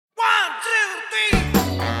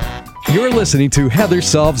You're listening to Heather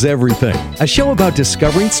Solves Everything, a show about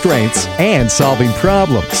discovering strengths and solving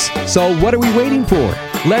problems. So what are we waiting for?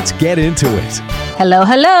 Let's get into it.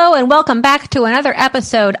 Hello, and welcome back to another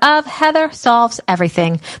episode of Heather Solves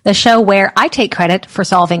Everything, the show where I take credit for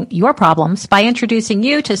solving your problems by introducing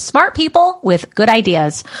you to smart people with good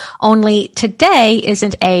ideas. Only today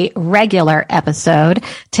isn't a regular episode.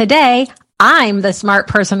 Today, I'm the smart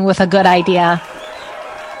person with a good idea.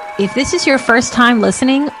 If this is your first time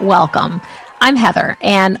listening, welcome. I'm Heather,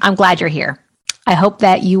 and I'm glad you're here. I hope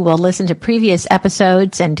that you will listen to previous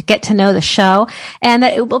episodes and get to know the show, and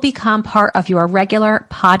that it will become part of your regular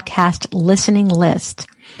podcast listening list.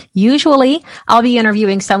 Usually, I'll be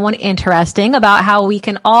interviewing someone interesting about how we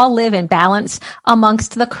can all live in balance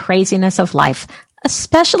amongst the craziness of life,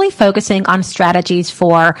 especially focusing on strategies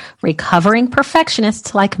for recovering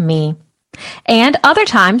perfectionists like me. And other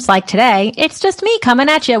times, like today, it's just me coming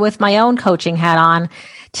at you with my own coaching hat on.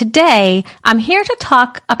 Today, I'm here to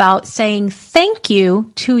talk about saying thank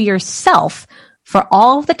you to yourself for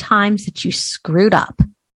all the times that you screwed up.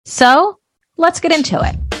 So, let's get into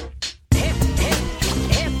it.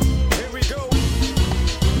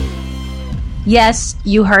 Yes,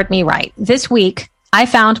 you heard me right. This week, I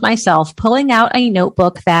found myself pulling out a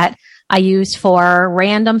notebook that I use for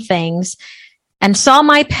random things and saw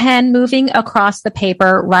my pen moving across the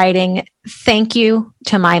paper, writing, "Thank you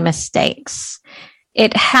to my mistakes."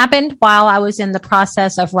 It happened while I was in the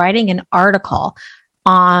process of writing an article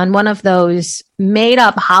on one of those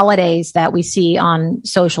made-up holidays that we see on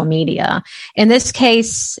social media. In this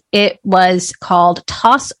case, it was called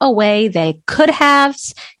Toss Away the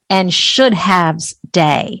Could-Haves and Should-Haves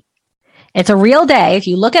Day. It's a real day. If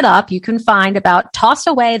you look it up, you can find about Toss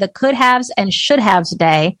Away the Could-Haves and Should-Haves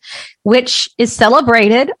Day, which is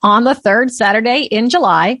celebrated on the third Saturday in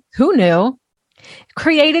July. Who knew?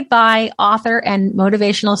 Created by author and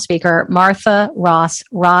motivational speaker Martha Ross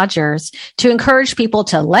Rogers to encourage people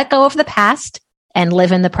to let go of the past and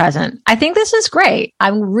live in the present. I think this is great.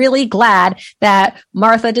 I'm really glad that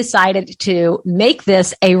Martha decided to make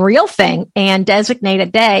this a real thing and designate a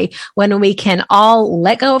day when we can all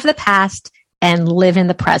let go of the past and live in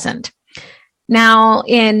the present. Now,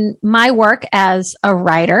 in my work as a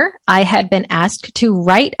writer, I had been asked to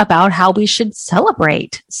write about how we should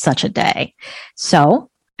celebrate such a day. So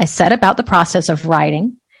I set about the process of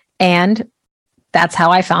writing, and that's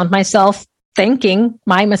how I found myself thanking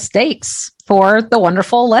my mistakes for the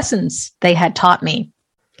wonderful lessons they had taught me.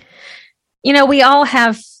 You know, we all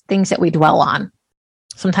have things that we dwell on.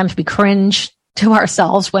 Sometimes we cringe to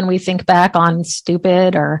ourselves when we think back on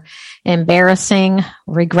stupid or embarrassing,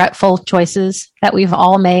 regretful choices that we've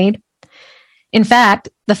all made. In fact,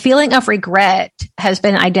 the feeling of regret has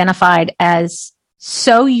been identified as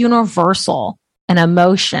so universal an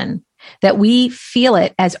emotion that we feel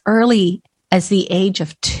it as early as the age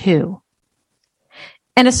of 2.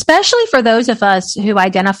 And especially for those of us who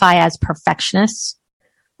identify as perfectionists,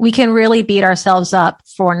 we can really beat ourselves up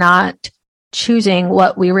for not choosing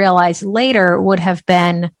what we realize later would have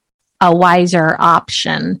been a wiser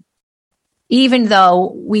option, even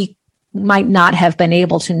though we might not have been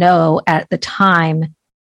able to know at the time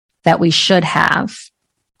that we should have.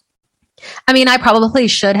 I mean, I probably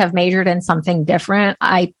should have majored in something different.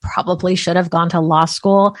 I probably should have gone to law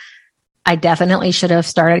school. I definitely should have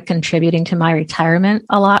started contributing to my retirement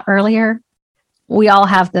a lot earlier. We all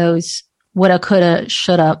have those woulda, coulda,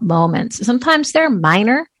 shoulda moments. Sometimes they're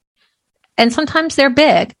minor and sometimes they're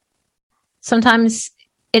big. Sometimes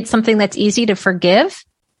it's something that's easy to forgive.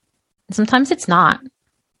 Sometimes it's not.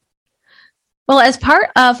 Well, as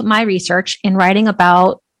part of my research in writing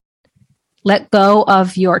about let go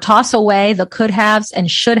of your toss away the could-haves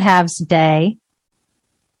and should-haves day,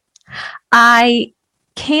 I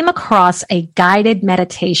came across a guided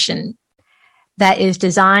meditation that is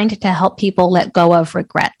designed to help people let go of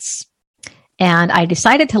regrets. And I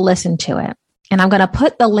decided to listen to it. And I'm going to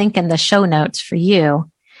put the link in the show notes for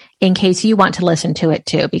you in case you want to listen to it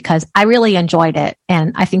too, because I really enjoyed it.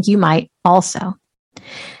 And I think you might also.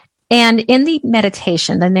 And in the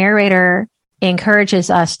meditation, the narrator encourages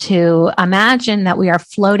us to imagine that we are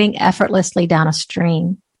floating effortlessly down a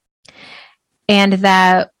stream and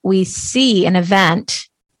that we see an event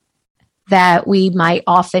that we might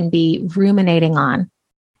often be ruminating on,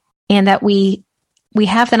 and that we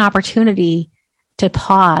have an opportunity to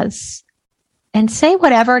pause and say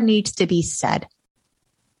whatever needs to be said.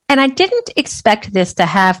 And I didn't expect this to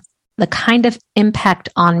have the kind of impact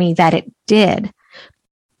on me that it did,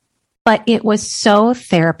 but it was so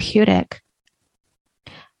therapeutic.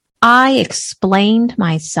 I explained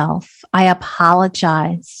myself. I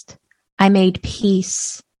apologized. I made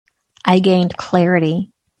peace. I gained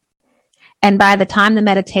clarity. And by the time the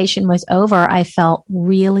meditation was over, I felt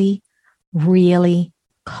really, really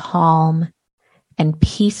calm and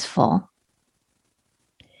peaceful.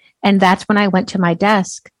 And that's when I went to my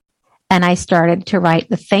desk and I started to write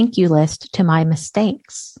the thank you list to my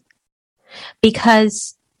mistakes.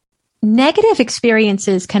 Because negative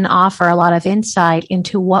experiences can offer a lot of insight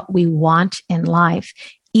into what we want in life,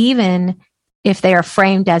 even if they are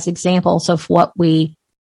framed as examples of what we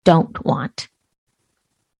don't want.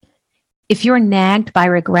 If you're nagged by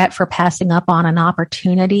regret for passing up on an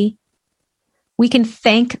opportunity, we can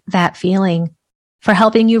thank that feeling for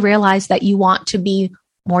helping you realize that you want to be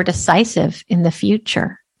more decisive in the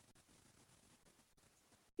future.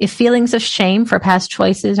 If feelings of shame for past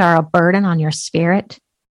choices are a burden on your spirit,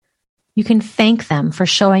 you can thank them for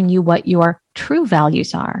showing you what your true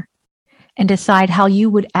values are and decide how you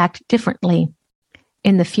would act differently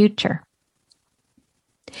in the future.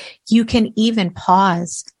 You can even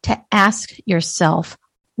pause to ask yourself,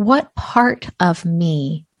 what part of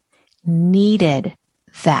me needed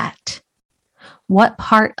that? What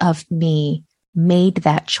part of me made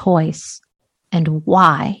that choice and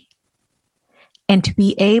why? And to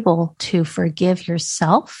be able to forgive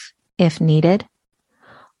yourself if needed,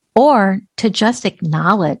 or to just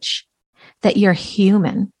acknowledge that you're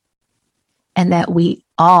human and that we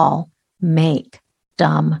all make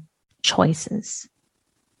dumb choices.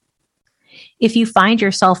 If you find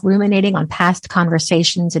yourself ruminating on past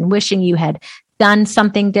conversations and wishing you had done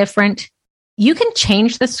something different, you can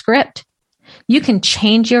change the script. You can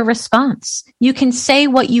change your response. You can say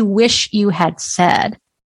what you wish you had said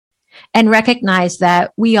and recognize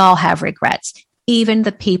that we all have regrets, even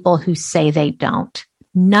the people who say they don't.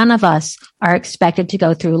 None of us are expected to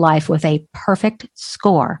go through life with a perfect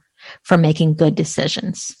score for making good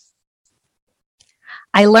decisions.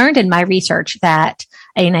 I learned in my research that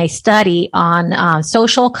in a study on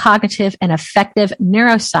social, cognitive, and affective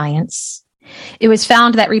neuroscience, it was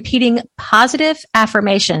found that repeating positive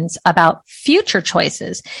affirmations about future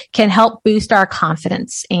choices can help boost our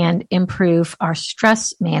confidence and improve our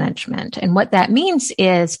stress management. And what that means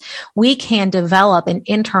is we can develop an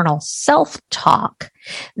internal self-talk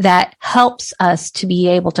that helps us to be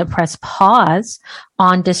able to press pause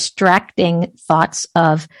on distracting thoughts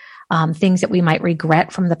of things that we might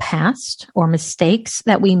regret from the past or mistakes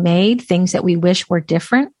that we made, things that we wish were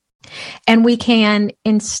different. And we can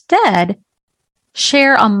instead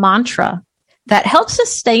share a mantra that helps us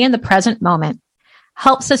stay in the present moment,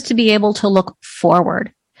 helps us to be able to look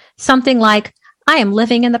forward. Something like, I am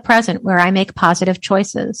living in the present where I make positive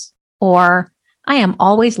choices, or I am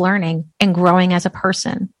always learning and growing as a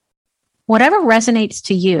person. Whatever resonates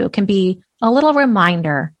to you can be a little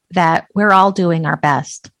reminder that we're all doing our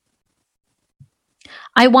best.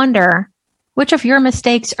 I wonder, which of your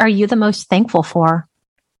mistakes are you the most thankful for?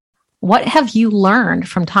 What have you learned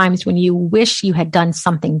from times when you wish you had done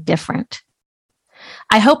something different?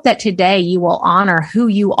 I hope that today you will honor who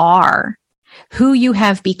you are, who you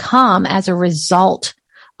have become as a result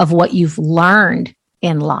of what you've learned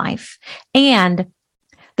in life, and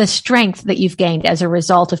the strength that you've gained as a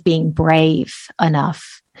result of being brave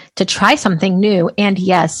enough to try something new and,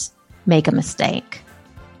 yes, make a mistake.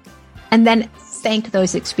 And then thank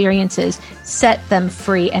those experiences, set them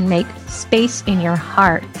free, and make space in your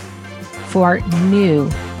heart for new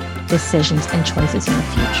decisions and choices in the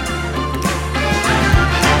future.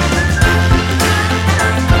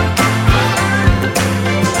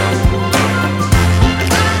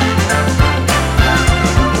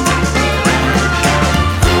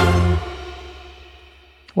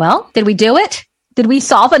 Well, did we do it? Did we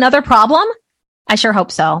solve another problem? I sure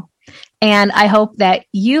hope so. And I hope that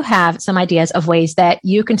you have some ideas of ways that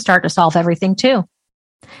you can start to solve everything too.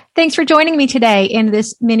 Thanks for joining me today in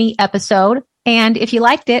this mini episode. And if you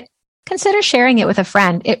liked it, consider sharing it with a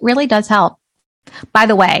friend. It really does help. By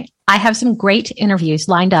the way, I have some great interviews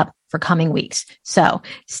lined up for coming weeks. So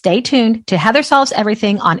stay tuned to Heather Solves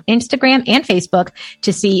Everything on Instagram and Facebook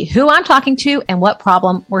to see who I'm talking to and what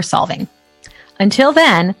problem we're solving. Until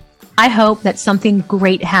then, I hope that something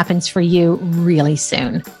great happens for you really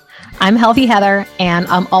soon. I'm Healthy Heather, and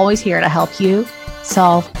I'm always here to help you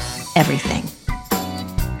solve everything.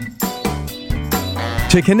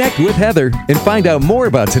 To connect with Heather and find out more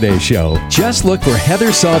about today's show, just look for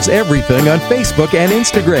Heather Solves Everything on Facebook and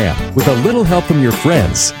Instagram. With a little help from your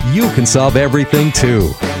friends, you can solve everything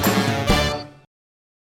too.